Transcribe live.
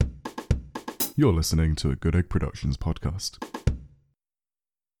You're listening to a Good Egg Productions podcast.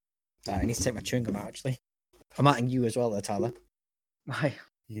 I need to take my chewing gum out, actually. I'm atting you as well there, Tyler. Why?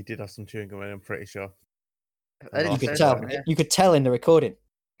 You did have some chewing gum in, I'm pretty sure. I didn't You say could that, tell. yeah. You could tell in the recording.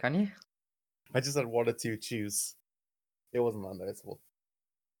 Can you? I just had one or two chews. It wasn't that noticeable.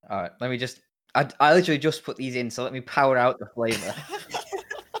 Alright, let me just... I literally just put these in, so let me power out the flavour.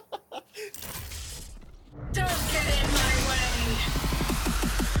 Don't get in my way!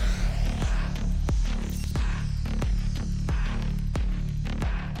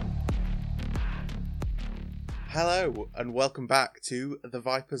 Hello, and welcome back to The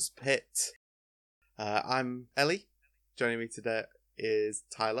Viper's Pit. I'm Ellie. Joining me today is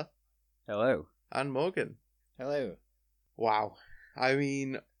Tyler Hello. and Morgan. Hello. Wow. I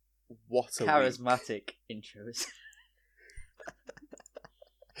mean, what a week. Charismatic intros.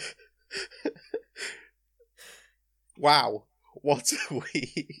 Wow. What a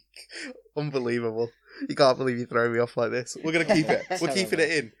week. Unbelievable. You can't believe you throw me off like this. We're going to keep it. We're keeping it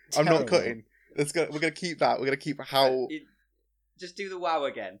in. I'm not Terrible. cutting. We're going to keep that. We're going to keep how... Just do the wow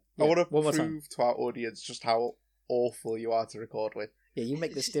again. I want one to more time. prove to our audience just how awful you are to record with. Yeah, you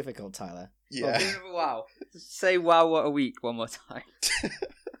make this difficult, Tyler. Yeah. Do the wow. Just say wow, what a week one more time.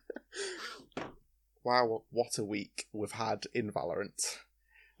 Wow, what a week we've had in Valorant.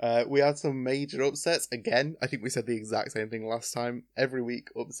 We had some major upsets again. I think we said the exact same thing last time. Every week,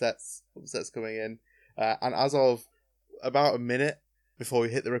 upsets coming in. And as of about a minute before we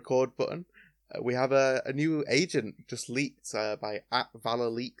hit the record button, we have a new agent just leaked by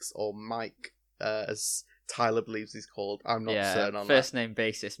 @ValorLeaks or Mike, as Tyler believes he's called. I'm not certain on first that. name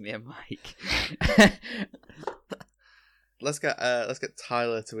basis, me and Mike. Let's get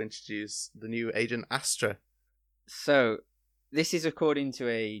Tyler to introduce the new agent, Astra. So, this is according to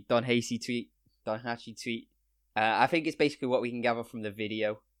a Don Hachi tweet. I think it's basically what we can gather from the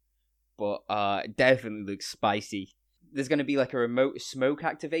video, but it definitely looks spicy. There's going to be like a remote smoke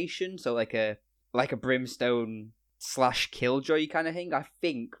activation, so like a brimstone / killjoy kind of thing. I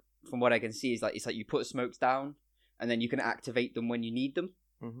think from what I can see is like it's like you put smokes down, and then you can activate them when you need them,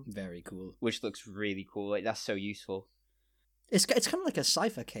 Very cool. which looks really cool. Like that's so useful. It's kind of like a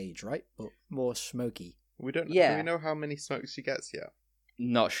Cypher cage, right? But more smoky. We don't. Yeah. Do we know how many smokes she gets yet?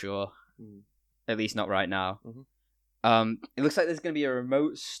 Not sure. At least not right now. Mhm. It looks like there's going to be a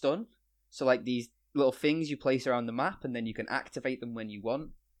remote stun. So like these little things you place around the map, and then you can activate them when you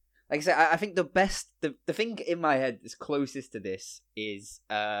want. Like I said, I think the thing in my head that's closest to this is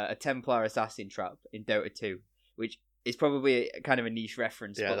a Templar assassin trap in Dota 2, which is probably kind of a niche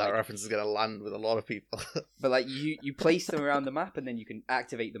reference. Yeah, but that like, reference is going to land with a lot of people. But like you place them around the map, and then you can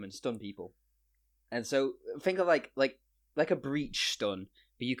activate them and stun people. And so think of like a breach stun,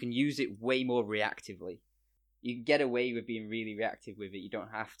 but you can use it way more reactively. You can get away with being really reactive with it. You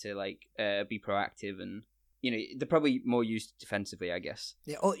don't have to be proactive, and they're probably more used defensively, I guess.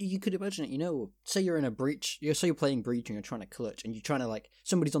 Yeah, or you could imagine it, say you're in a breach, say you're playing breach and you're trying to clutch, and you're trying to,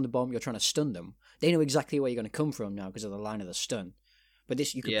 somebody's on the bomb, you're trying to stun them. They know exactly where you're going to come from now because of the line of the stun. But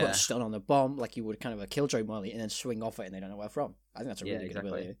this, you could put Yeah. a stun on the bomb like you would kind of a killjoy molly and then swing off it and they don't know where from. I think that's a really good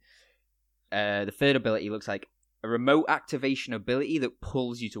ability. The third ability looks like a remote activation ability that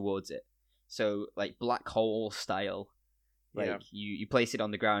pulls you towards it. So, like, black hole style. Like, Yeah. you place it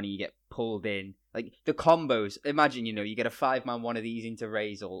on the ground and you get pulled in. Like, the combos, imagine, you get a 5-man one of these into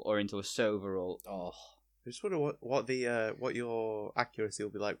Razor or into a Sova or... Oh, I just wonder what your accuracy will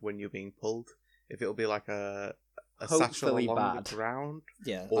be like when you're being pulled. If it'll be like a satchel Hopefully along bad. the ground.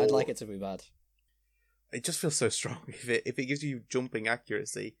 yeah, Or- I'd like it to be bad. It just feels so strong. If it gives you jumping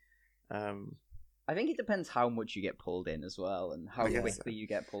accuracy, I think it depends how much you get pulled in as well, and how I guess quickly you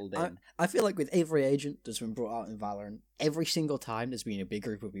get pulled in. I feel like with every agent that's been brought out in Valorant, every single time there's been a big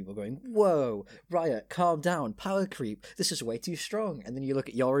group of people going, "Whoa, Riot, calm down, power creep, this is way too strong." And then you look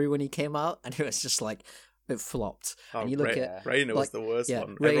at Yoru when he came out, and it was just like, it flopped. and you look at Reyna was like- the worst yeah,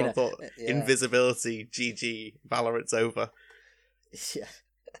 one. Reyna, Everyone thought yeah. invisibility, GG, Valorant's over. Yeah.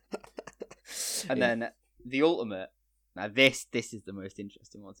 And then the ultimate. Now this is the most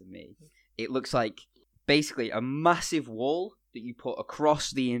interesting one to me. It looks like basically a massive wall that you put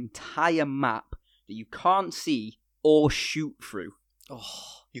across the entire map that you can't see or shoot through. Oh,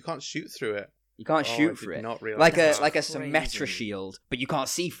 You can't shoot through it. You can't Oh, I shoot did through it. not realise Like that. a Crazy. Symmetra shield, but you can't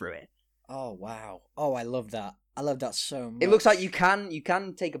see through it. oh wow. Oh, I love that. I love that so much. It looks like you can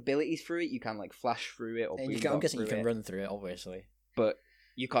take abilities through it. You can like flash through it or And boombox I'm guessing you through can it, run through it, obviously. but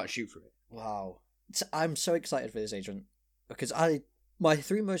you can't shoot through it. Wow. I'm so excited for this agent because my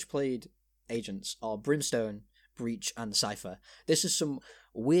 3 most played agents are Brimstone, Breach, and Cypher. This is some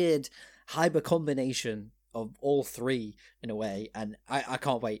weird hyper combination of all 3 in a way, and I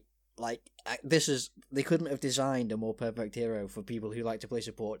can't wait. they couldn't have designed a more perfect hero for people who like to play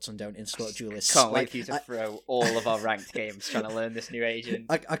supports and don't insult duelists. Can't wait Like, for you to throw all of our ranked games trying to learn this new agent.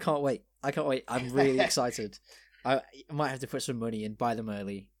 I can't wait. I'm really excited. I might have to put some money in, buy them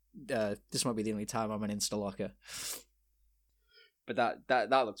early. This might be the only time I'm an Insta-locker. But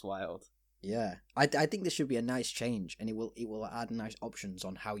that looks wild. Yeah, I think this should be a nice change, and it will add nice options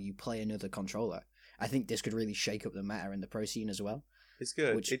on how you play another controller. I think this could really shake up the meta in the pro scene as well, It's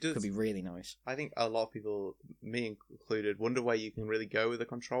good. which It does. could be really nice. I think a lot of people, me included, wonder where you can really go with a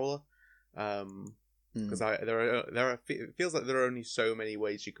controller. Because it feels like there are only so many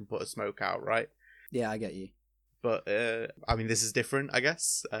ways you can put a smoke out, right? Yeah, I get you. But I mean, this is different, I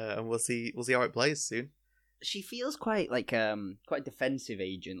guess, and we'll see how it plays soon. She feels quite quite a defensive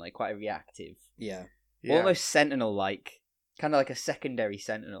agent, like quite a reactive, Yeah, almost Sentinel like, kind of like a secondary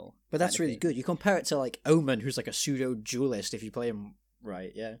Sentinel. but that's kind of really thing. good. You compare it to like Omen, who's like a pseudo duelist if you play him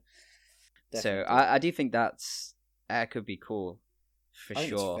right. Yeah. So Definitely. I do think that could be cool for I think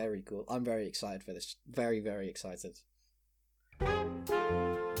sure. it's very cool. I'm very excited for this. Very, very excited.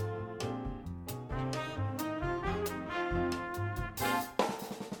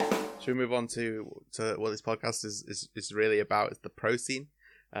 Should we move on to what this podcast is really about? Is the pro scene.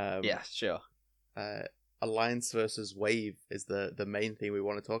 Yeah, sure. Alliance versus Wave is the main thing we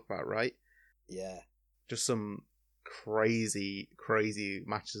want to talk about, right? Yeah. Just some crazy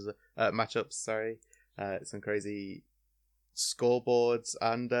matchups. Sorry, some crazy scoreboards,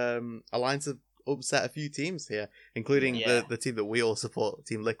 and Alliance have upset a few teams here, including Yeah. the team that we all support,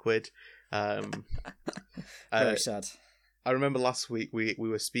 Team Liquid. Very sad. I remember last week we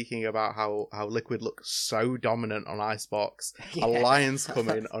were speaking about how Liquid look so dominant on Icebox. Yeah. Alliance come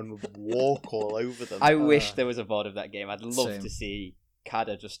in and walk all over them. I wish there was a VOD of that game. I'd love Same. to see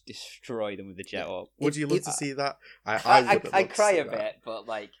Kada just destroy them with the jet up. Would you love It- to see that? I I cry a bit, but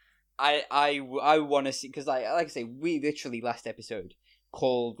like I want to see, because like I say, we literally last episode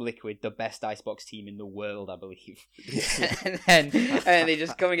called Liquid the best Icebox team in the world, I believe. and then they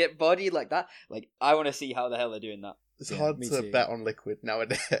just come and get bodied like that. Like, I want to see how the hell they're doing that. It's Yeah, hard me to too. bet on Liquid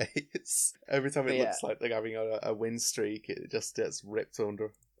nowadays. Every time it But looks like they're having a win streak, it just gets ripped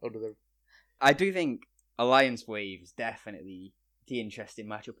under the. I do think Alliance Wave is definitely the interesting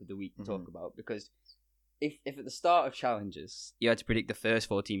matchup of the week to talk about, because if at the start of challenges you had to predict the first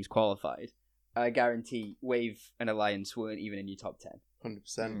 4 teams qualified, I guarantee Wave and Alliance weren't even in your top 10.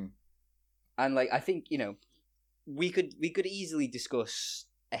 100%. And like, I think, you know, we could easily discuss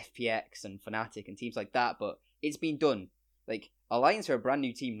FPX and Fnatic and teams like that, but it's been done. Like, Alliance are a brand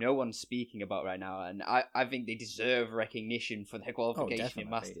new team no one's speaking about right now, and I think they deserve recognition for their qualification in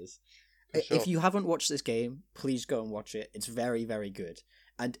definitely. Masters. For sure. If you haven't watched this game, please go and watch it. It's very, very good.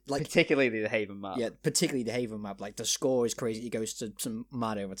 And like, Particularly the Haven map. yeah, particularly the Haven map. Like, the score is crazy. It goes to some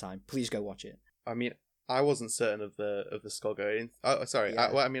mad overtime. Please go watch it. I mean, I wasn't certain of the score going in. Oh, sorry.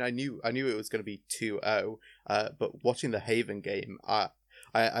 Yeah. I mean, I knew it was going to be 2-0. But watching the Haven game, I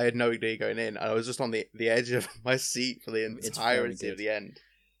had no idea going in. I was just on the edge of my seat for the It's very entirety good. of the end.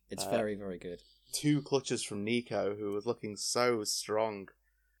 It's very, very good. 2 clutches from Nico, who was looking so strong.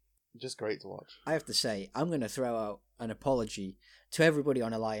 Just great to watch. I have to say, I'm going to throw out an apology to everybody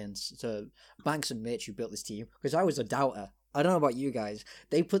on Alliance, to Banks and Mitch who built this team, because I was a doubter. I don't know about you guys.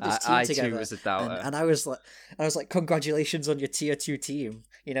 They put this team I together, too was a doubter. and I was like, congratulations on your tier 2 team.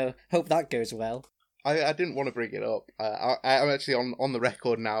 You know, hope that goes well. I didn't want to bring it up. I'm actually on the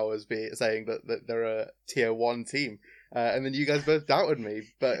record now as saying that they're a tier 1 team. And then you guys both doubted me,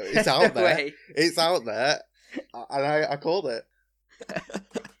 but it's out No there. way. It's out there. And I called it.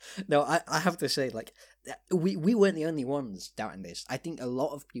 No, I have to say, like, we weren't the only ones doubting this. I think a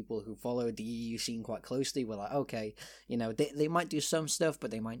lot of people who followed the EU scene quite closely were like, okay, you know, they might do some stuff,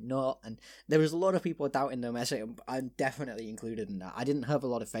 but they might not. And there was a lot of people doubting them. I'm definitely included in that. I didn't have a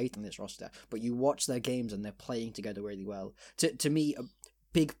lot of faith in this roster, but you watch their games and they're playing together really well. To me, a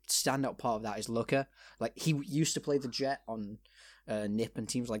big standout part of that is Looker. Like, he used to play the Jet on NiP and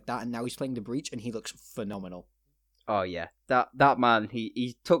teams like that, and now he's playing the Breach, and he looks phenomenal. Oh yeah, that man,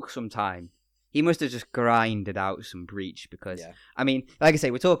 he took some time. He must have just grinded out some Breach, because Yeah. I mean, like I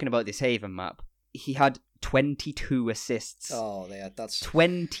say, we're talking about this Haven map. He had 22 assists. Oh, yeah, that's...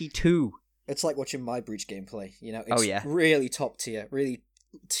 22. It's like watching my Breach gameplay, you know? It's yeah. really top tier, really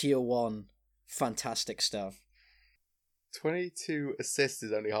tier 1, fantastic stuff. 22 assists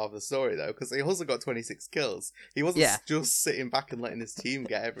is only half the story, though, because he also got 26 kills. He wasn't Yeah. just sitting back and letting his team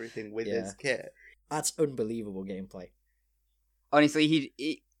get everything with Yeah. his kit. That's unbelievable gameplay. Honestly,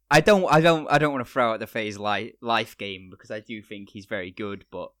 I don't want to throw out the phase life game, because I do think he's very good,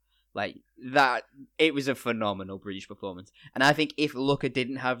 but Like that, it was a phenomenal British performance, and I think if Looker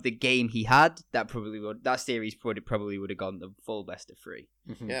didn't have the game he had, that series probably would have gone the full best of 3.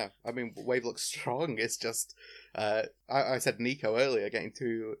 Mhm. Yeah, I mean, Wave looks strong. It's just, I said Nico earlier getting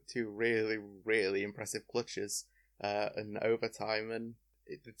two really, really impressive clutches in overtime, and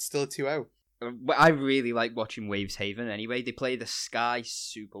it's still a 2-0. But I really like watching Waves Haven anyway. They play the sky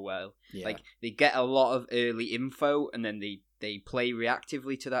super well. Yeah. Like, they get a lot of early info, and then they play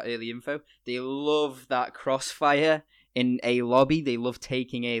reactively to that early info. They love that crossfire in a lobby. They love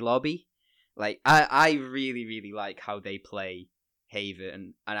taking a lobby. Like, I really, really like how they play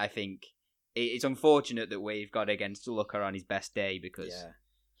Haven, and I think it's unfortunate that Wave got against Looker on his best day, because Yeah.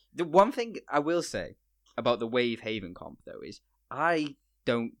 the one thing I will say about the Wave Haven comp, though, is I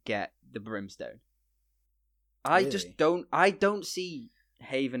don't get the Brimstone. I just Really? I don't see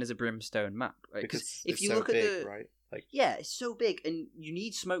Haven as a Brimstone map, right? Because if it's you so look big, at the right? Like, yeah, it's so big, and you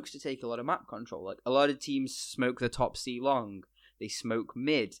need smokes to take a lot of map control. Like, a lot of teams smoke the top C long, they smoke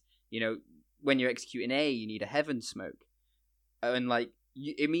mid. You know, when you're executing A, you need a heaven smoke, and like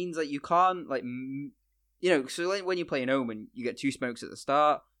it means that you can't like so like when you play an Omen, you get 2 smokes at the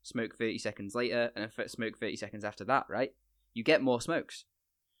start, smoke 30 seconds later, and a smoke 30 seconds after that, right? You get more smokes,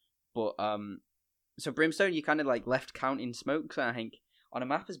 but so Brimstone, you kind of like left counting smokes, and I think on a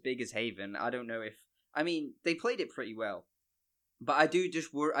map as big as Haven, I don't know if. I mean, they played it pretty well, but I do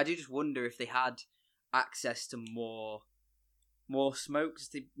just wonder if they had access to more smokes,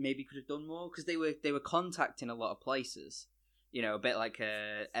 they maybe could have done more, because they were contacting a lot of places. You know, a bit like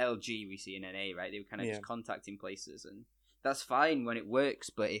LG we see in NA, right? They were kind of just contacting places, and that's fine when it works.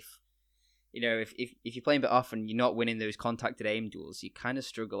 But if you're playing a bit off and you're not winning those contacted aim duels, you're kind of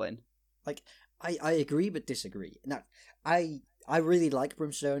struggling. Like, I agree but disagree. Now, I really like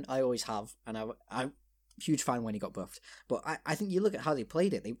Brimstone. I always have, and I'm a huge fan when he got buffed. But I think you look at how they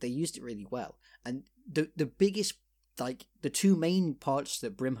played it. They used it really well. And the biggest, like, the 2 main parts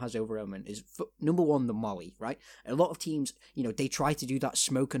that Brim has over Omen is, number 1, the molly, right? A lot of teams, they try to do that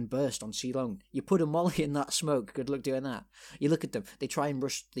smoke and burst on C long. You put a molly in that smoke, good luck doing that. You look at them, they try and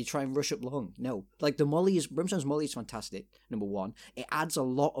rush up long. No. Like, Brimstone's molly is fantastic, number 1. It adds a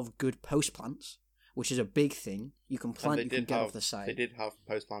lot of good post plants, which is a big thing. You can plant, you can get off the side. They did have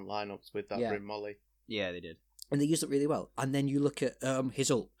post-plant lineups with that Brim Molly. Yeah, they did. And they used it really well. And then you look at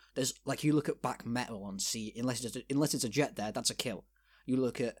his ult. There's, like, you look at back metal on C, unless it's a jet there, that's a kill. You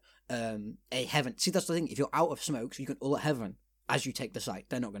look at a heaven. See, that's the thing. If you're out of smokes, you can ult at heaven as you take the site.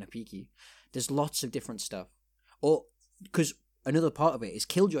 They're not going to peek you. There's lots of different stuff. Or, because another part of it is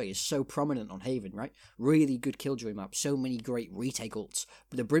Killjoy is so prominent on Haven, right? Really good Killjoy map. So many great retake ults.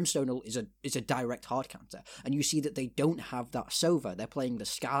 But the Brimstone ult is a direct hard counter. And you see that they don't have that Sova. They're playing the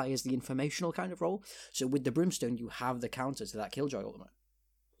Sky as the informational kind of role. So with the Brimstone, you have the counter to that Killjoy ultimate.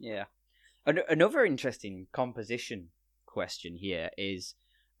 Yeah. Another interesting composition question here is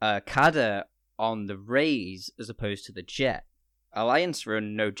Kada on the Raze as opposed to the Jet. Alliance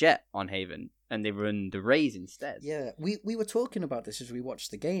run no Jet on Haven, and they run the Raze instead. Yeah, we were talking about this as we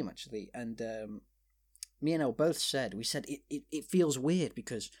watched the game, actually, and me and El both said, it feels weird,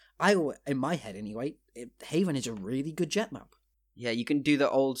 because in my head anyway, Haven is a really good Jet map. Yeah, you can do the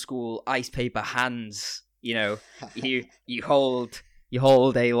old school ice paper hands, you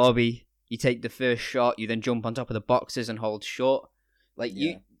hold a lobby, you take the first shot, you then jump on top of the boxes and hold short. Like,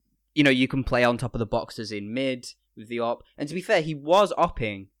 you can play on top of the boxes in mid with the op. And to be fair, he was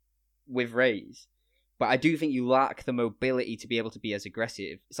opping with Raze, but I do think you lack the mobility to be able to be as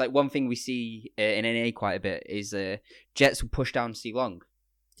aggressive. It's like one thing we see in NA quite a bit is Jets will push down C long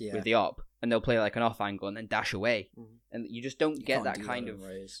with the op, and they'll play like an off angle and then dash away. Mm-hmm. And you just don't get that kind of...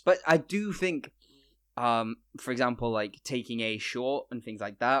 But I do think... for example, like taking a short and things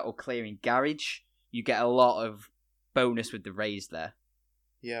like that, or clearing garage, you get a lot of bonus with the Raze there.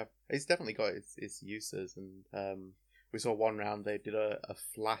 Yeah, it's definitely got its uses, and we saw one round they did a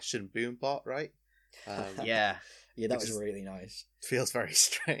flash and boom bot, right? Yeah, that was really nice. Feels very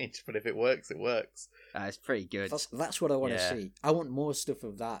strange, but if it works, it works. It's pretty good. That's what I want to see. I want more stuff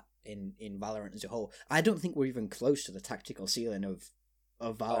of that in Valorant as a whole. I don't think we're even close to the tactical ceiling of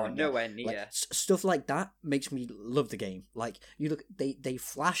Valorant. Oh, nowhere near. Like, stuff like that makes me love the game. Like, you look, they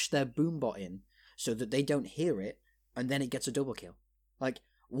flash their boombot in so that they don't hear it, and then it gets a double kill. Like,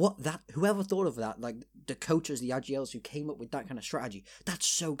 whoever thought of that? Like, the coaches, the IGLs who came up with that kind of strategy. That's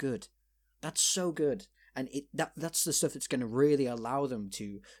so good. That's so good. And that's the stuff that's going to really allow them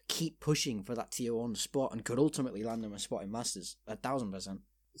to keep pushing for that tier 1 spot, and could ultimately land them a spot in Masters 1,000%.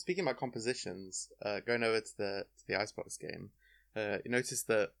 Speaking about compositions, going over to the Icebox game, you notice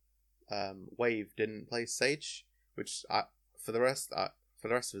that Wave didn't play Sage, which for for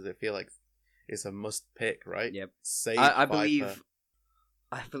the rest of us, I feel like it's a must pick, right? Yep. Sage, I Viper.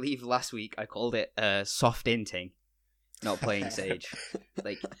 believe last week I called it soft inting, not playing Sage.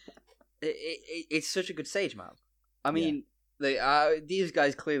 Like, it's such a good Sage map. I mean, these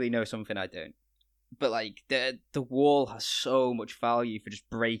guys clearly know something I don't. But like the wall has so much value for just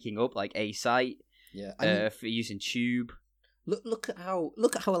breaking up like a site. Yeah, I mean, for using tube. look at how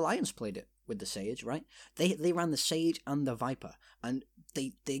Alliance played it with the Sage, right? They ran the Sage and the Viper, and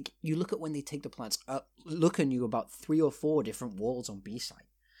they you look at when they take the plants. Look at you about 3 or 4 different walls on B site.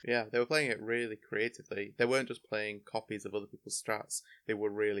 Yeah, they were playing it really creatively. They weren't just playing copies of other people's strats. They were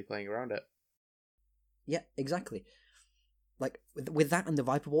really playing around it. Yeah, exactly. Like with that and the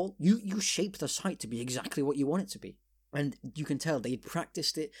Viper wall, you shape the site to be exactly what you want it to be. And you can tell they'd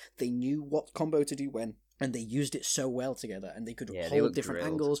practiced it, they knew what combo to do when, and they used it so well together, and they could they hold looked different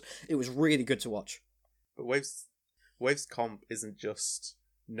drilled. angles. It was really good to watch. But Wave's comp isn't just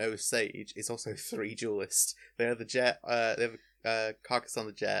no Sage, it's also 3 duelists. They have the Jet, they have Carcass on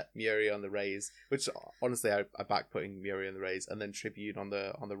the Jet, Muri on the Raze, which honestly I back putting Muri on the Raze, and then Tribune on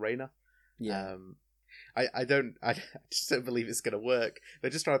the Reyna. Yeah. I just don't believe it's going to work. They're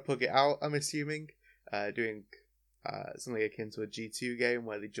just trying to plug it out, I'm assuming, doing something akin to a G2 game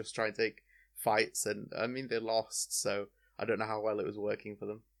where they just try and take fights, and I mean they lost, so I don't know how well it was working for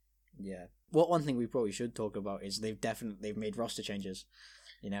them. Yeah. One thing we probably should talk about is they've made roster changes,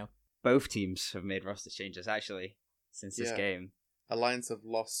 you know? Both teams have made roster changes actually since this Yeah. game. Alliance have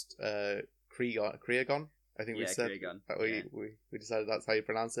lost Kriagon. I think we said Kriagon, that we decided that's how you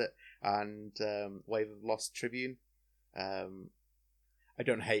pronounce it, and Wave have lost Tribune. I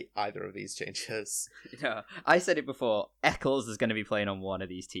don't hate either of these changes. No, I said it before. Eccles is going to be playing on one of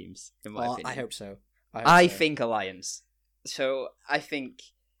these teams. In my opinion, I hope so. I think Alliance. So I think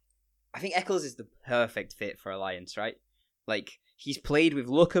Eccles is the perfect fit for Alliance, right? Like, he's played with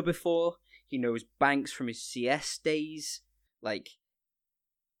Looker before. He knows Banks from his CS days. Like,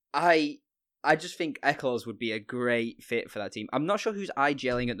 I just think Eccles would be a great fit for that team. I'm not sure who's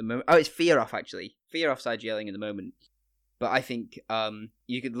IGLing at the moment. Oh, it's Fearoff, actually. Fearoff's IGLing at the moment. But I think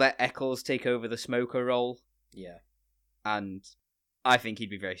you could let Eccles take over the smoker role. Yeah. And I think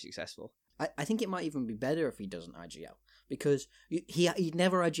he'd be very successful. I think it might even be better if he doesn't IGL, because he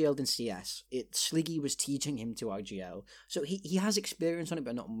never IGL'd in CS. Sliggy was teaching him to IGL, so he has experience on it,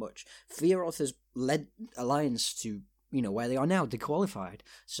 but not much. Fearoth has led Alliance to, you know, where they are now, they qualified.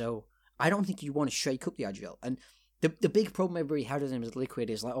 So I don't think you want to shake up the IGL. And the big problem everybody had with him as Liquid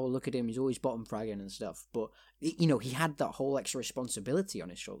is like, oh, look at him, he's always bottom fragging and stuff. But, you know, he had that whole extra responsibility on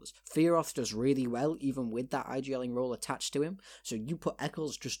his shoulders. Fearoth does really well, even with that IGLing role attached to him. So you put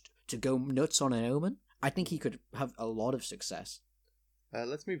Eccles just to go nuts on an Omen, I think he could have a lot of success.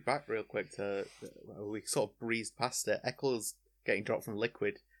 Let's move back real quick to we sort of breezed past it. Eccles getting dropped from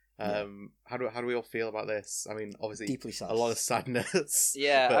Liquid. How do we all feel about this? I mean, obviously, Deeply sad. a lot of sadness.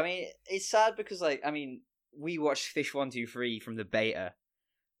 Yeah, but I mean, it's sad because, like, I mean, we watched Fish 123 from the beta,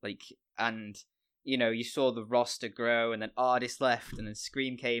 like, and, you know, you saw the roster grow, and then Ardis left, and then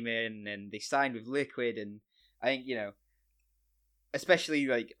Scream came in, and they signed with Liquid, and I think, you know, especially,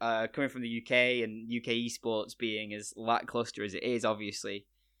 like, coming from the UK and UK esports being as lackluster as it is, obviously,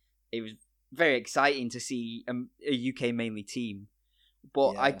 it was very exciting to see a UK mainly team.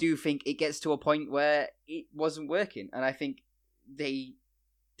 But Yeah. I do think it gets to a point where it wasn't working, and I think they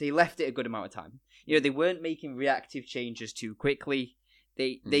left it a good amount of time. You know, they weren't making reactive changes too quickly.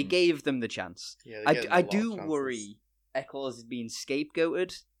 They gave them the chance. Yeah, they gave them a I lot of do chances. worry Eccles is being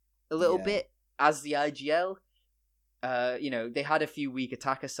scapegoated a little Yeah. bit as the IGL. You know, they had a few weak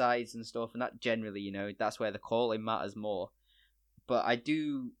attacker sides and stuff, and that generally, you know, that's where the calling matters more. But I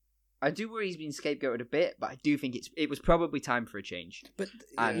do worry he's been scapegoated a bit, but I do think it was probably time for a change. But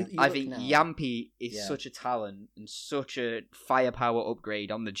And you I look think now- Yampy is Yeah. such a talent and such a firepower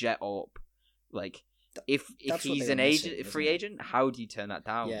upgrade on the Jet AWP. Like, if that's what he's they an were missing, agent, wasn't free it? agent, how do you turn that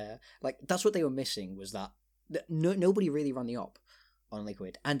down? Yeah, like that's what they were missing, was that nobody really ran the op on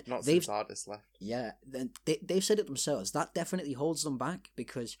Liquid, and Not they've since Ardis left. yeah, then they've said it themselves. That definitely holds them back,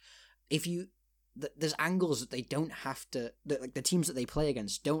 because if you there's angles that they don't have to, that, like the teams that they play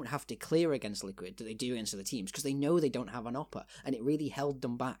against don't have to clear against Liquid that they do against other teams, because they know they don't have an opper, and it really held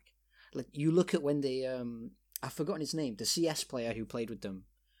them back. Like, you look at when they I've forgotten his name, the CS player who played with them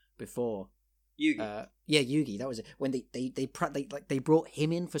before. Yugi. Yugi, that was it. When they brought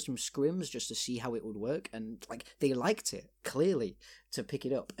him in for some scrims just to see how it would work, and like they liked it clearly to pick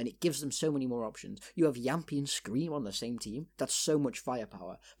it up, and it gives them so many more options. You have Yampy and Scream on the same team. That's so much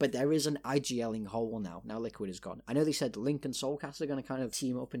firepower. But there is an IGLing hole now. Now Liquid is gone. I know they said Link and Soulcast are going to kind of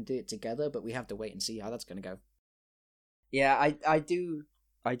team up and do it together, but we have to wait and see how that's going to go. Yeah, I do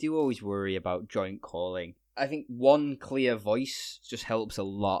I do always worry about joint calling. I think one clear voice just helps a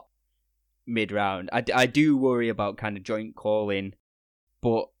lot mid-round. I do worry about kind of joint calling,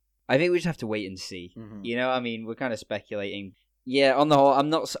 but I think we just have to wait and see. Mhm. You know, I mean, we're kind of speculating. Yeah, on the whole,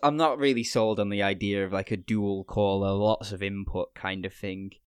 I'm not really sold on the idea of like a dual caller, lots of input kind of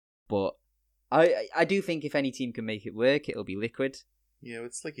thing. But I do think if any team can make it work, it'll be Liquid. Yeah,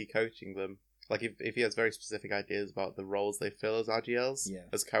 with Sliggy coaching them, like if he has very specific ideas about the roles they fill as RGLs,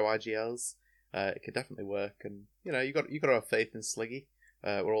 as co-RGLs, it could definitely work. And you know, you got to have faith in Sliggy.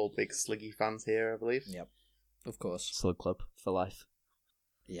 We're all big Sliggy fans here, I believe. Yep, of course. Slug Club for life.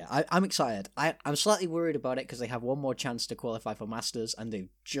 Yeah, I'm excited. I'm slightly worried about it because they have one more chance to qualify for Masters, and they've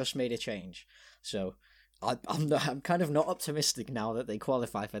just made a change. So I'm kind of not optimistic now that they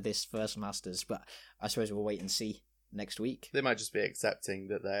qualify for this first Masters, but I suppose we'll wait and see next week. They might just be accepting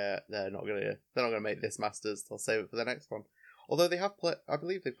that they're not gonna make this Masters. They'll save it for the next one. Although they have I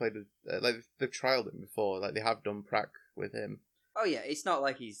believe they played like they've trialed him before. Like they have done prac with him. Oh yeah, it's not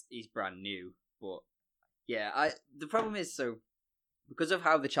like he's brand new, but yeah, the problem is because of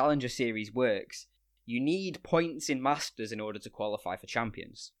how the Challenger Series works, you need points in Masters in order to qualify for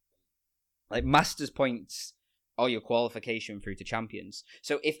Champions. Like, Masters points are your qualification through to Champions.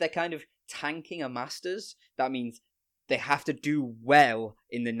 So if they're kind of tanking a Masters, that means they have to do well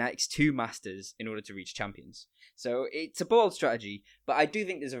in the next two Masters in order to reach Champions. So it's a bold strategy, but I do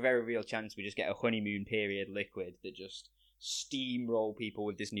think there's a very real chance we just get a honeymoon period Liquid that just steamroll people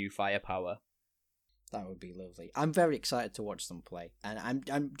with this new firepower. That would be lovely. I'm very excited to watch them play, and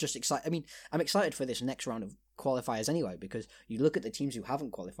I'm just excited. I mean, I'm excited for this next round of qualifiers anyway, because you look at the teams who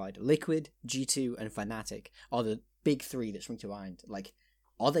haven't qualified. Liquid, G2, and Fnatic are the big three that spring to mind. Like,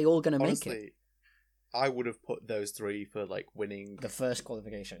 are they all going to make it? I would have put those three for like winning The first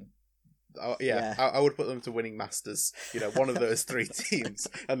qualification. Yeah. I would put them to winning Masters. You know, one of those three teams,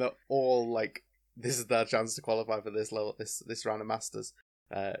 and they're all like, this is their chance to qualify for this round of Masters.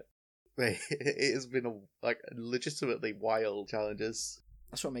 It has been legitimately wild challenges.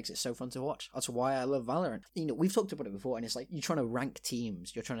 That's what makes it so fun to watch. That's why I love Valorant. You know, we've talked about it before, and it's like you're trying to rank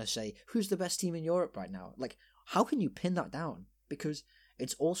teams. You're trying to say who's the best team in Europe right now. Like, how can you pin that down? Because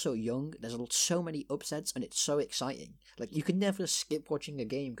it's also young. There's so many upsets, and it's so exciting. Like, you can never skip watching a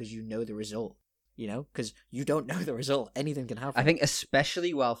game because you know the result. You know, because you don't know the result. Anything can happen. I think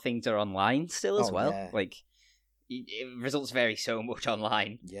especially while things are online still as well. Yeah. Like, results vary so much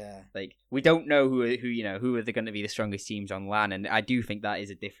online. Yeah. Like, we don't know who are going to be the strongest teams on LAN, and I do think that is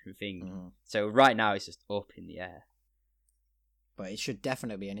a different thing. Mm-hmm. So right now it's just up in the air. But it should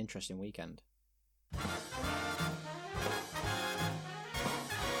definitely be an interesting weekend.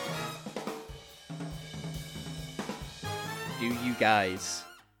 Do you guys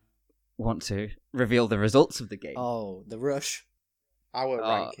want to reveal the results of the game? Oh, the rush. Our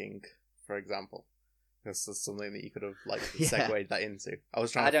ranking, for example. This is something that you could have segued that into. I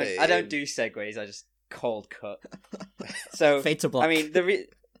was trying to. I don't do segues. I just cold cut. So Fade to black. I mean,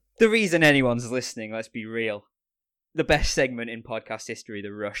 the reason anyone's listening, let's be real, the best segment in podcast history,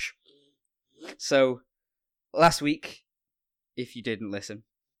 the rush. So last week, if you didn't listen,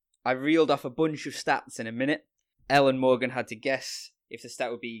 I reeled off a bunch of stats in a minute. Elle and Morgan had to guess if the stat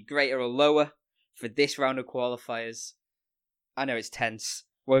would be greater or lower for this round of qualifiers. I know it's tense.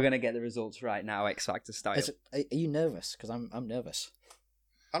 We're going to get the results right now, X Factor style. Are you nervous? Because I'm nervous.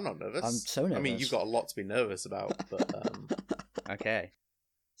 I'm not nervous. I'm so nervous. I mean, you've got a lot to be nervous about. But Okay.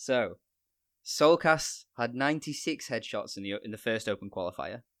 So, Soulcast had 96 headshots in the first open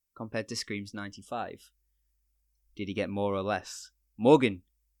qualifier, compared to Scream's 95. Did he get more or less? Morgan,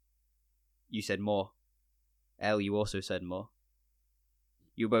 you said more. Elle, you also said more.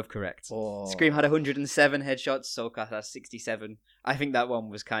 You were both correct. Oh. Scream had 107 headshots, Soulcast has 67. I think that one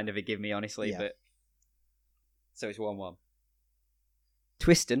was kind of a give me, honestly, but... So it's 1-1.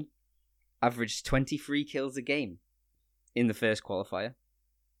 Twiston averaged 23 kills a game in the first qualifier.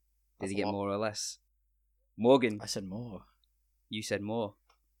 Did he get more or less? Morgan, I said more. you said more.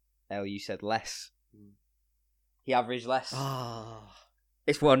 Elle, you said less. He averaged less. Ah,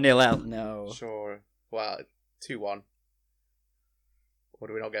 It's 1-0 Elle. no. sure. Well, 2-1. Or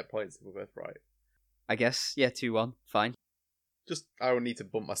do we not get points if we're both right? I guess, yeah, 2-1. Fine. Just, I will need to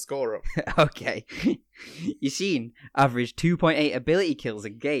bump my score up. Okay. Yassine averaged 2.8 ability kills a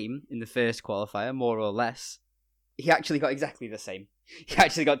game in the first qualifier, more or less. He actually got exactly the same. He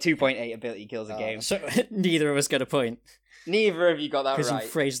actually got 2.8 ability kills a game. So neither of us get a point Neither of you got that because right. you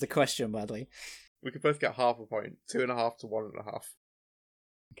phrased the question badly. We could both get half a point. 2.5 to 1.5.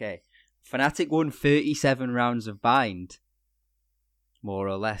 Okay. Fnatic won 37 rounds of bind. More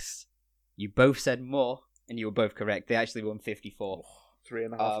or less. You both said more, and you were both correct. They actually won 54.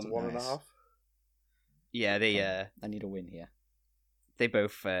 3.5 to nice. 1.5. Yeah, I need a win here. they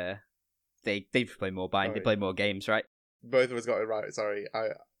both they play more bind. They Sorry. play more games, right? Both of us got it right. Sorry, I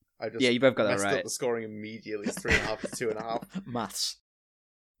just Yeah, you both got that messed right. up the scoring immediately. It's 3.5 to 2.5. Maths.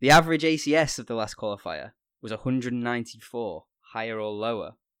 The average ACS of the last qualifier was 194. Higher or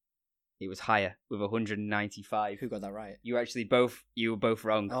lower? It was higher with 195. Who got that right? You were both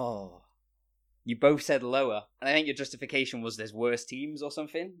wrong. Oh. You both said lower, and I think your justification was there's worse teams or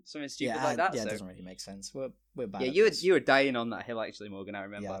something stupid Yeah, like that. yeah, so. it doesn't really make sense. We're bad. Yeah, at you were dying on that hill actually, Morgan. I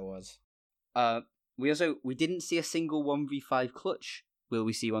remember. Yeah, I was. We didn't see a single 1v5 clutch. Will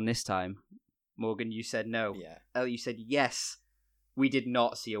we see one this time? Morgan, you said no. Yeah. Elle, you said yes. We did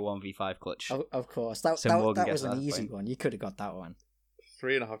not see a 1v5 clutch. Of course. That Morgan was gets an that easy point. one. You could have got that one.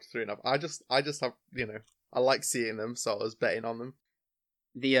 3.5 to 3.5. I just have, I like seeing them, so I was betting on them.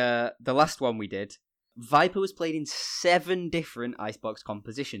 The last one we did, Viper was played in 7 different Icebox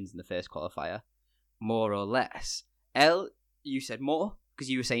compositions in the first qualifier, more or less. Elle, you said more because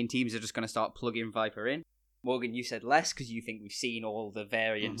you were saying teams are just going to start plugging Viper in. Morgan, you said less because you think we've seen all the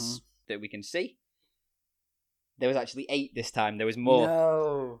variants that we can see. There was actually 8 this time. There was more.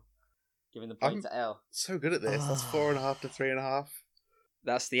 No. Giving the point to Elle. So good at this. That's 4.5 to 3.5.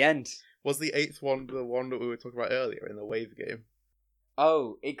 That's the end. Was the 8th one the one that we were talking about earlier in the wave game?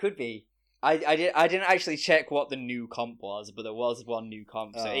 Oh, it could be. I didn't actually check what the new comp was, but there was one new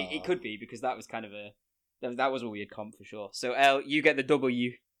comp, so it could be because that was kind of that was a weird comp for sure. So Elle, you get the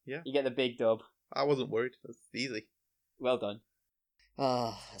W. Yeah. You get the big dub. I wasn't worried. That's easy. Well done.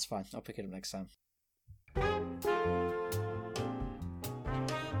 That's fine. I'll pick it up next time.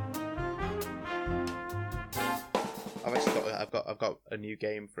 I've got a new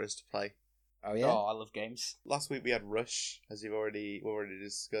game for us to play. Oh yeah. Oh, I love games. Last week we had Rush, as you've already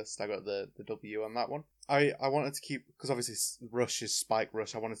discussed. I got the W on that one. I wanted to keep, because obviously Rush is Spike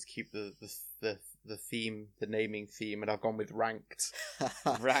Rush. I wanted to keep the theme, the naming theme, and I've gone with ranked.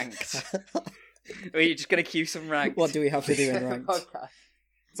 Ranked. Are you just gonna cue some ranked? What do we have to do in ranked? Okay.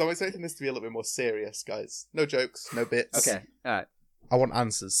 So I'm expecting this to be a little bit more serious, guys. No jokes, no bits. Okay. All right. I want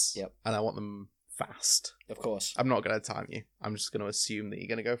answers. Yep. And I want them fast. Of course. I'm not going to time you. I'm just going to assume that you're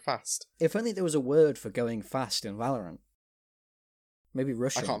going to go fast. If only there was a word for going fast in Valorant. Maybe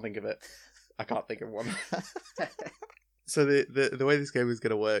Russian. I can't think of it. I can't think of one. So the way this game is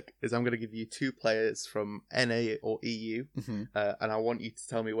going to work is I'm going to give you 2 players from NA or EU, Mhm. and I want you to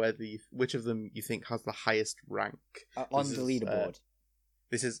tell me which of them you think has the highest rank. On This the is, leaderboard.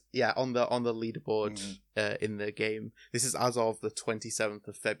 This is on the leaderboard in the game. This is as of the 27th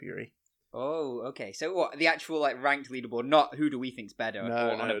of February. Oh, okay. So what? The actual ranked leaderboard, not who do we think's better No,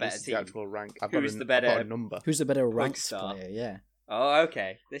 or on a this better is team. the actual rank. I've Who's got the better- I've got a number. Who's the better ranked star? player? Yeah. Oh,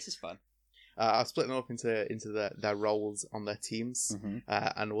 okay. This is fun. I've split them up into their roles on their teams, Mhm.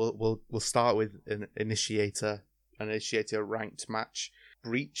 and we'll start with an initiator ranked match.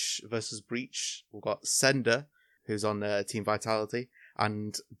 Breach versus Breach. We've got Sender, who's on Team Vitality,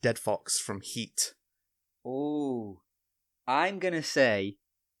 and Dead Fox from Heat. Ooh. I'm gonna say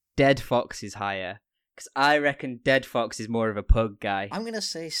Dead Fox is higher. Because I reckon Dead Fox is more of a pug guy. I'm gonna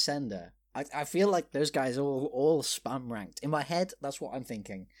say Sender. I feel like those guys are all spam ranked. In my head, that's what I'm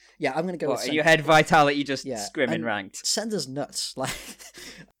thinking. Yeah, I'm gonna go with What, Sender. your head Vitality just Yeah, scrimming and ranked? Sender's nuts. Like,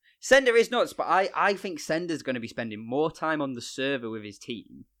 Sender is nuts, but I think Sender's going to be spending more time on the server with his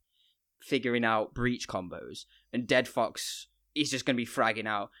team, figuring out breach combos, and Dead Fox is just going to be fragging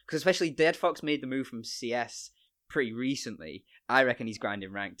out. Because especially Dead Fox made the move from CS pretty recently. I reckon he's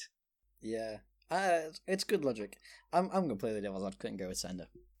grinding ranked. yeah, it's good logic. I'm gonna play the devil's advocate and go with Sender.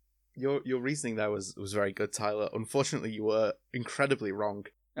 Your reasoning there was very good, Tyler. Unfortunately, you were incredibly wrong.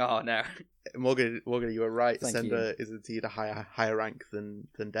 Oh no. Morgan, you were right. Thank Sender is indeed a higher rank than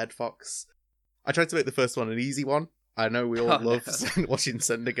Dead Fox. I tried to make the first one an easy one. I know we all Oh, love no. watching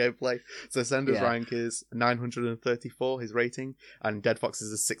Sender gameplay. So Sender's Yeah. rank is 934, his rating, and Dead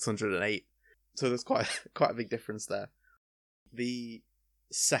Fox's is 608. So there's quite a big difference there. The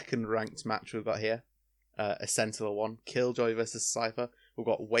second ranked match we've got here, a Sentinel one, Killjoy versus Cypher. We've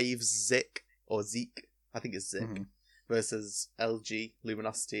got Wave Zik, or Zeke, I think it's Zik, Mhm. versus LG,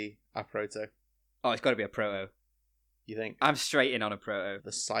 Luminosity, Aproto. Oh, it's got to be a Proto. You think? I'm straight in on a Proto.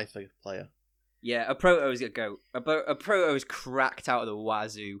 The Cypher player. Yeah, a Proto's a goat. A Proto is cracked out of the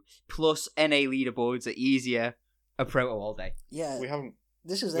wazoo. Plus, NA leaderboards are easier. A Proto all day. Yeah, We haven't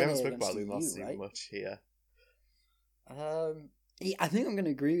this is spoken NA about against Luminosity EU, right? much here. Yeah, I think I'm going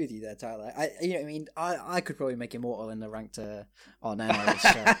to agree with you there, Tyler. I could probably make Immortal in the ranked on NA. So.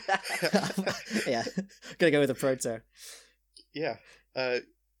 Yeah, gonna go with the Proto. Yeah.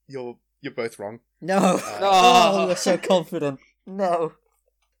 You're both wrong. No, Oh. you're so confident. No.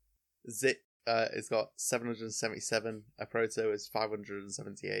 Zip has got 777. A Proto is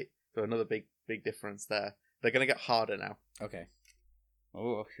 578. So another big difference there. They're going to get harder now. Okay.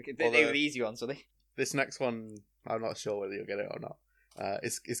 Oh, they were the easy ones, are they? This next one, I'm not sure whether you'll get it or not.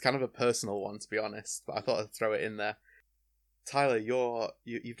 It's kind of a personal one, to be honest, but I thought I'd throw it in there. Tyler,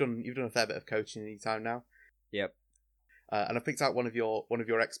 you've done a fair bit of coaching in your time now. Yep. And I picked out one of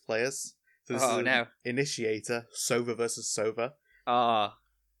your ex players. So this is an Initiator, Sova versus Sova. Ah.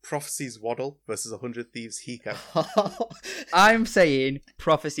 Prophecies Waddle versus 100 Thieves Hiko. I'm saying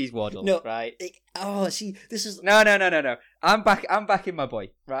Prophecies Waddle, No. right? See, this is... No. I'm backing my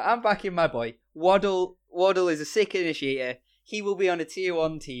boy. Right, I'm backing my boy. Waddle is a sick initiator. He will be on a tier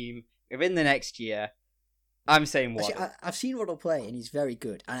 1 team within the next year. I'm saying Waddle. Actually, I've seen Waddle play, and he's very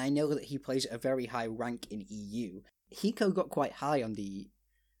good. And I know that he plays at a very high rank in EU. Hiko got quite high on the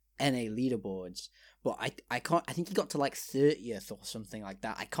NA leaderboards, but I think he got to like 30th or something like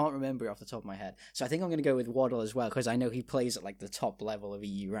that. I can't remember off the top of my head. So I think I'm going to go with Waddle as well, because I know he plays at like the top level of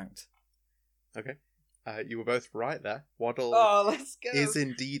EU ranked. Okay. You were both right there. Waddle let's go. is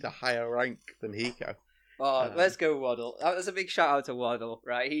indeed a higher rank than Hiko. Let's go Waddle. That was a big shout out to Waddle,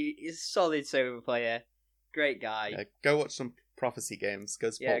 right? He is a solid Sova player. Great guy. Yeah, go watch some Prophecy games. Go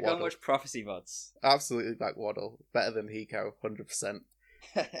support Waddle. Go and watch Prophecy VODs. Absolutely back Waddle. Better than Hiko, 100%.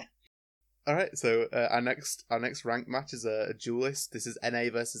 Alright, so our next rank match is a duelist. This is NA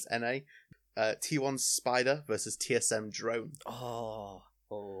versus NA. T1 Spider versus TSM Drone. Oh,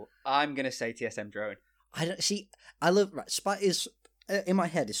 I'm gonna say TSM Drone. I don't see. I love Spider. Is in my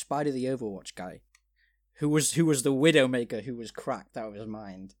head is Spider the Overwatch guy, who was the Widowmaker who was cracked out of his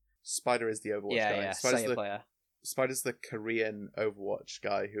mind. Spider is the Overwatch guy. Yeah, Spider's player. Spider's the Korean Overwatch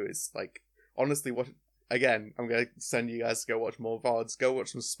guy who is like, honestly, what? Again, I'm going to send you guys to go watch more VODs. Go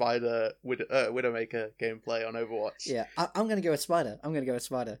watch some Spider Widowmaker gameplay on Overwatch. Yeah, I'm going to go with Spider.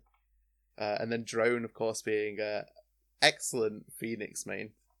 And then Drone, of course, being excellent Phoenix main.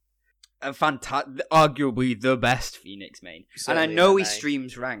 And arguably the best Phoenix main. Certainly and I know he NA.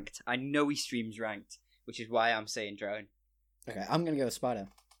 streams ranked. Which is why I'm saying Drone. Okay, I'm going to go with Spider.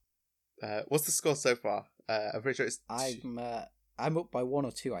 What's the score so far? I'm pretty sure it's... I'm up by 1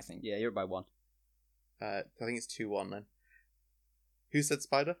 or 2, I think. Yeah, you're up by 1. I think it's 2-1 then. Who said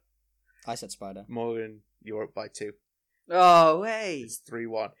Spider? I said Spider. Morgan, you're up by 2. Oh, hey! It's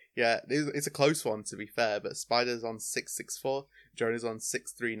 3-1. Yeah, it's a close one to be fair, but Spider's on 664, Drone is on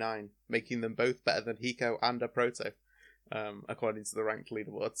 639, making them both better than Hiko and a Proto, according to the ranked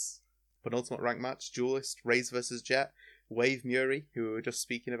leaderboards. Penultimate rank match, Duelist, Raze versus Jet, Wave Muri, who we were just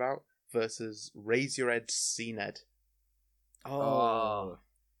speaking about, versus Raise Your Edge CNED. Oh.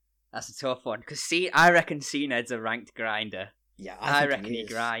 That's a tough one, because I reckon CNED's a ranked grinder. Yeah, I reckon he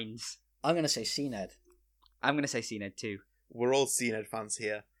grinds. I'm going to say CNED. I'm going to say CNED too. We're all CNED fans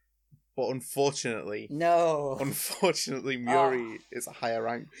here, but unfortunately... No! Unfortunately, Muri is a higher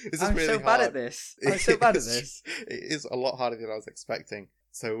rank. This is I'm really so hard. bad at this. It is a lot harder than I was expecting.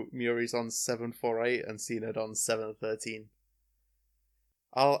 So Muri's on 748 and CNED on 713.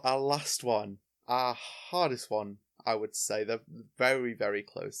 Our last one, our hardest one, I would say. They're very, very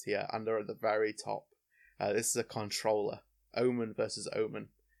close here, and they're at the very top. This is a controller. Omen versus Omen.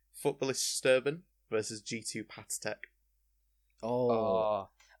 Footballish Sturban versus G2 Patatech. Oh.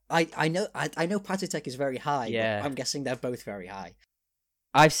 I know Patatech is very high, Yeah. but I'm guessing they're both very high.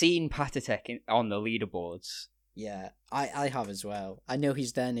 I've seen Patatech on the leaderboards. Yeah, I have as well. I know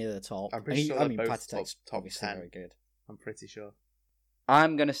he's there near the top. I'm pretty sure they're both Patatech's top obviously 10. very good. I'm pretty sure.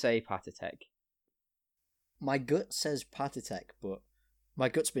 I'm going to say Patatech. My gut says Patatech, but my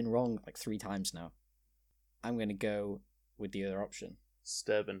gut's been wrong like 3 times now. I'm going to go with the other option.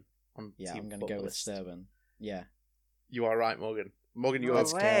 Sturban on Yeah, Team I'm going to go with Footballist. Sturban. Yeah. You are right, Morgan. Morgan, you No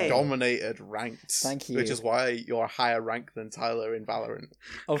have way. dominated ranked. Thank you. Which is why you're a higher rank than Tyler in Valorant.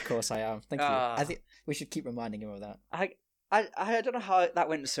 Of course I am. Thank you. Ah. I think we should keep reminding him of that. I don't know how that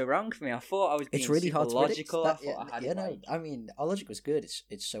went so wrong for me. I thought I was being It's really super hard to logical. predict. I thought I had it no. right. I mean, our logic was good.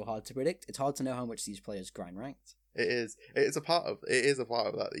 It's so hard to predict. It's hard to know how much these players grind ranked. It is. It is a part of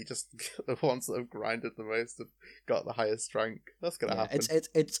that. You just the ones that have grinded the most have got the highest rank. That's gonna Yeah, happen.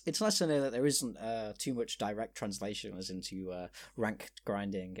 it's nice to know that there isn't too much direct translation as into rank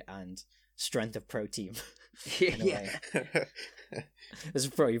grinding and strength of pro team. In a Yeah. way. There's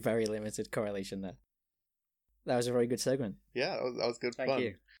probably very limited correlation there. That was a very good segment. Yeah, that was good Thank fun.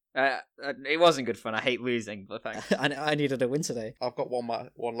 you. It wasn't good fun. I hate losing, but thanks. I needed a win today. I've got one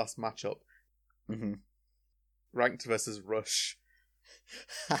last matchup. Mm-hmm. Ranked versus Rush.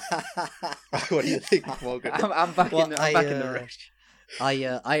 What do you think, Morgan? I'm back Well, in the rush.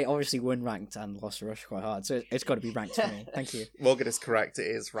 I obviously won ranked and lost rush quite hard, so it's got to be ranked for me. Thank you. Morgan is correct. It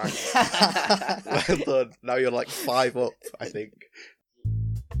is ranked. Well done. Now you're like 5 up, I think.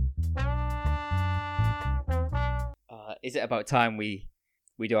 Is it about time we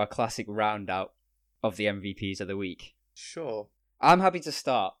do our classic round out of the MVPs of the week? Sure. I'm happy to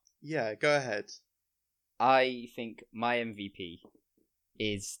start. Yeah, go ahead. I think my MVP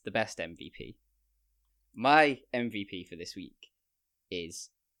is the best MVP. My MVP for this week is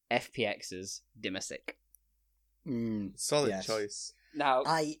FPX's Dimasic. Solid Yes. choice. Now,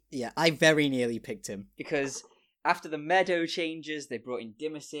 I very nearly picked him. because after the Meadow changes, they brought in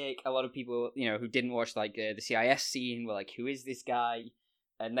Dimasic. A lot of people, who didn't watch the CIS scene were like, "Who is this guy?"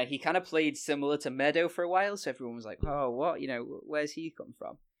 And then he kind of played similar to Meadow for a while, so everyone was like, "Oh, what? Where's he come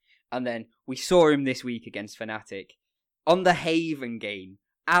from?" And then we saw him this week against Fnatic on the Haven game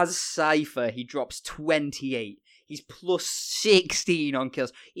as Cypher. He drops 28. He's plus 16 on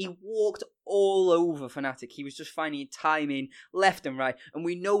kills. He walked all over Fnatic. He was just finding timing left and right. And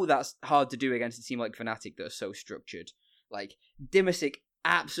we know that's hard to do against a team like Fnatic that are so structured. Like, Dimasic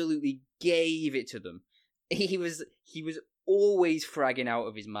absolutely gave it to them. He was always fragging out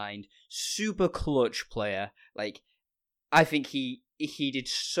of his mind. Super clutch player. Like, I think he did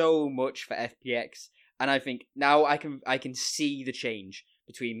so much for FPX. And I think now I can see the change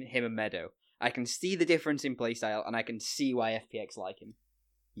between him and Meadow. I can see the difference in playstyle, and I can see why FPX like him.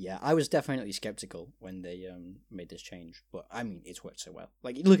 Yeah, I was definitely skeptical when they made this change, but I mean, it's worked so well.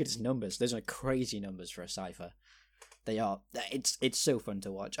 Like, look at his numbers; those are crazy numbers for a Cypher. They are. It's so fun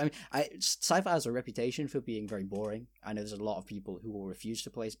to watch. I mean, Cypher has a reputation for being very boring. I know there's a lot of people who will refuse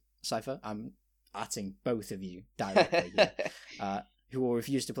to play Cypher. I'm atting both of you directly here. Who will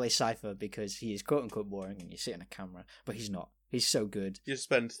refuse to play Cypher because he is quote unquote boring and you sit in a camera, but he's not. He's so good. You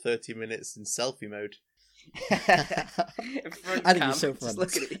spend 30 minutes in selfie mode. I think he's so fun. Just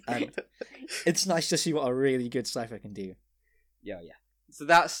look at it. And it's nice to see what a really good Cypher can do. Yeah. So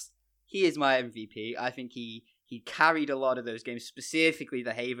he is my MVP. I think he carried a lot of those games, specifically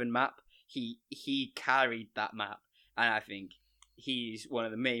the Haven map. He carried that map, and I think he's one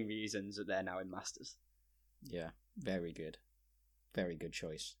of the main reasons that they're now in Masters. Yeah, very good. Very good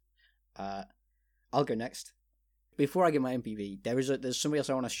choice. I'll go next. Before I give my MVP, there's somebody else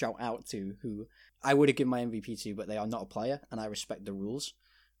I want to shout out to who I would have given my MVP to, but they are not a player, and I respect the rules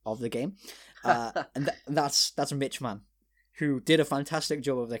of the game. And that's Mitch Man, who did a fantastic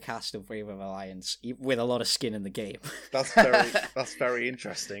job of the cast of Wave of Alliance with a lot of skin in the game. That's very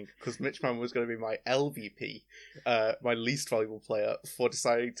interesting, because Mitchman was going to be my LVP, my least valuable player, for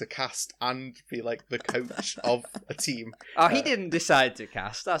deciding to cast and be like the coach of a team. Oh, he didn't decide to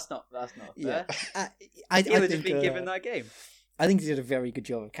cast. That's not fair. Yeah, He would have been given that game. I think he did a very good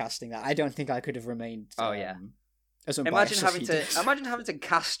job of casting that. I don't think I could have remained. As Imagine unbiased as having he to did. imagine having to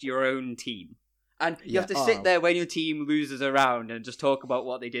cast your own team. And you Yeah. have to sit there when your team loses a round and just talk about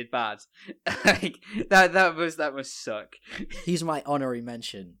what they did bad. Like that must suck. He's my honorary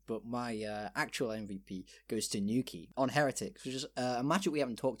mention, but my actual MVP goes to Nuki on Heretics, which is a matchup we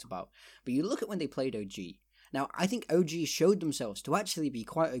haven't talked about. But you look at when they played OG. Now, I think OG showed themselves to actually be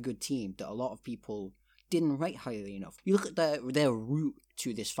quite a good team that a lot of people didn't rate highly enough. You look at their route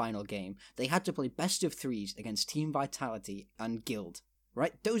to this final game. They had to play best of threes against Team Vitality and Guild.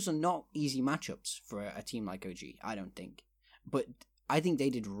 Right? Those are not easy matchups for a team like OG, I don't think. But I think they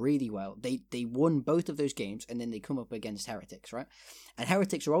did really well. They won both of those games, and then they come up against Heretics, right? And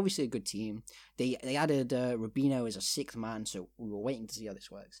Heretics are obviously a good team. They added Rubino as a sixth man, so we were waiting to see how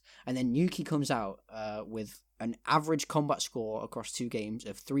this works. And then Nuki comes out with an average combat score across 2 games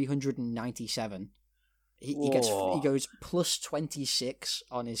of 397. He goes plus 26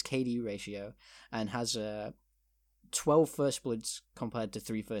 on his KD ratio and has 12 first bloods compared to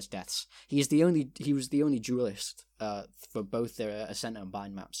 3 first deaths. He was the only duelist for both their Ascent and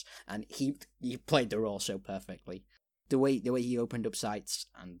Bind maps, and he played the role so perfectly. The way he opened up sites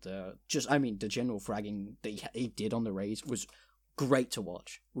and the general fragging that he did on the raids was great to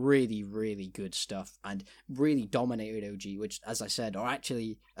watch. Really, really good stuff, and really dominated OG, which, as I said, are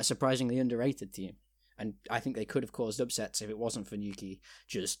actually a surprisingly underrated team. And I think they could have caused upsets if it wasn't for Nuki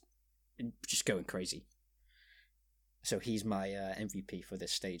just going crazy. So he's my MVP for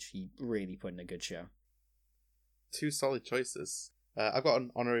this stage. He really put in a good show. 2 solid choices. I've got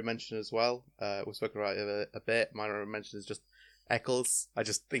an honorary mention as well. We've spoken about it a bit. My honorary mention is just Eccles. I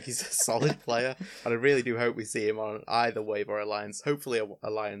just think he's a solid player, and I really do hope we see him on either Wave or Alliance. Hopefully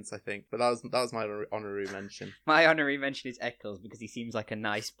Alliance, I think. But that was my honorary mention. My honorary mention is Eccles because he seems like a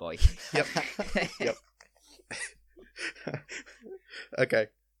nice boy. Yep. Okay.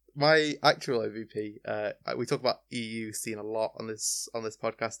 My actual MVP, we talk about EU scene a lot on this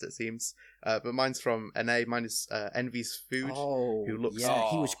podcast, it seems. But mine's from NA. Mine is Envy's Food, Oh, who looks yeah,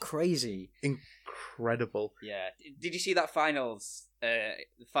 he was Oh. crazy. incredible. Yeah. Did you see that finals? The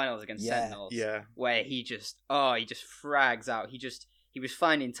finals against Yeah. Sentinels. Yeah, Where he just frags out. He was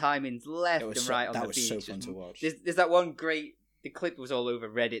finding timings left It was and so, right on that the was beach. so fun Just- to watch. There's that one great. The clip was all over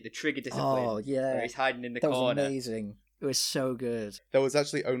Reddit. The trigger discipline. Oh Where yeah, he's hiding in the that was corner. amazing. It was so good. there was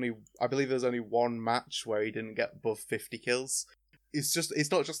actually I believe there was only one match where he didn't get above 50 kills. It's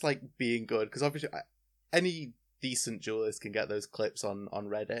not just like being good, because obviously any decent duelist can get those clips on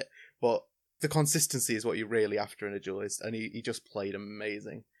Reddit, but the consistency is what you're really after in a duelist, and he just played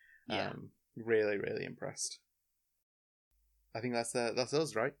amazing. Yeah. Really, really impressed. I think that's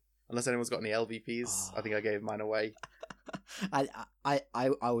us, right? Unless anyone's got any LVPs, I think I gave mine away. I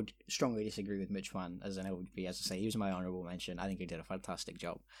would strongly disagree with Mitch Mann as an LVP. As I say, he was my honourable mention. I think he did a fantastic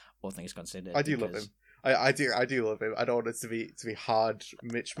job, all things considered. I do love him. I do love him. I don't want it to be hard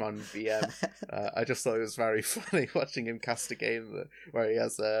Mitchman VM. I just thought it was very funny watching him cast a game where he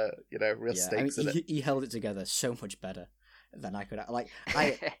has real stakes in it. He held it together so much better than I could. Like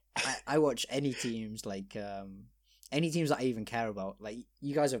I watch any teams any teams that I even care about. Like,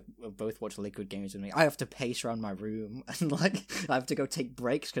 you guys have both watched Liquid games with me. I have to pace around my room and like I have to go take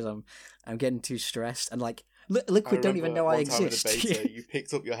breaks because I'm getting too stressed, and like Liquid don't even know I one time in the exist. beta, you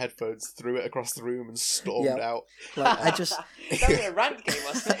picked up your headphones, threw it across the room, and stormed Yeah. out. Like, I just That was a ranked game,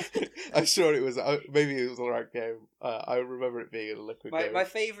 wasn't it? I'm sure it was. Maybe it was a ranked game. I remember it being a Liquid game. My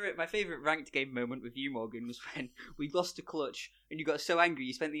favorite ranked game moment with you, Morgan, was when we lost a clutch and you got so angry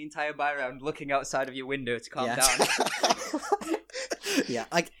you spent the entire buy round looking outside of your window to calm down. yeah,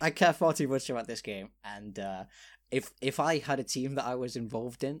 I care far too much about this game, and if I had a team that I was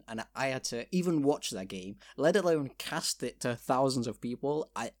involved in and I had to even watch that game, let alone cast it to thousands of people,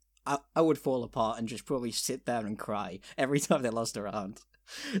 I would fall apart and just probably sit there and cry every time they lost a round.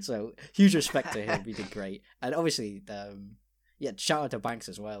 So huge respect to him, he did great, and obviously, shout out to Banks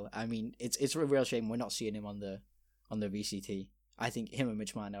as well. I mean, it's a real shame we're not seeing him on the VCT. I think him and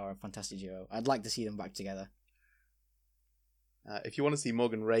Mitch Mann are a fantastic duo. I'd like to see them back together. If you want to see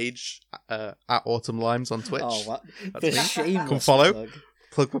Morgan rage at Autumn Limes on Twitch, Oh, what? That's The me. shameless Come follow.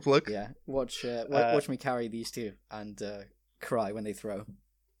 plug. plug. Yeah, watch me carry these two and cry when they throw.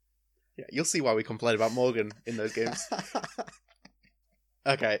 Yeah, you'll see why we complain about Morgan in those games.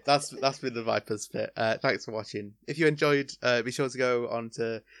 Okay, that's been the Vipers Pit. Thanks for watching. If you enjoyed, be sure to go on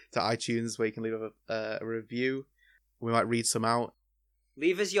to iTunes where you can leave a review. We might read some out.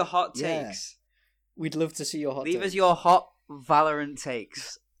 Leave us your hot Yeah. takes. We'd love to see your hot Leave takes. us your hot Valorant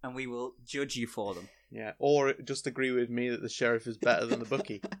takes, and we will judge you for them. Yeah, or just agree with me that the sheriff is better than the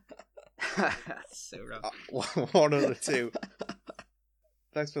bookie. That's so wrong. One of the two.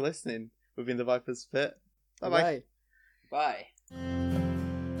 Thanks for listening. We've been the Vipers Pit. Bye bye. Bye. Bye.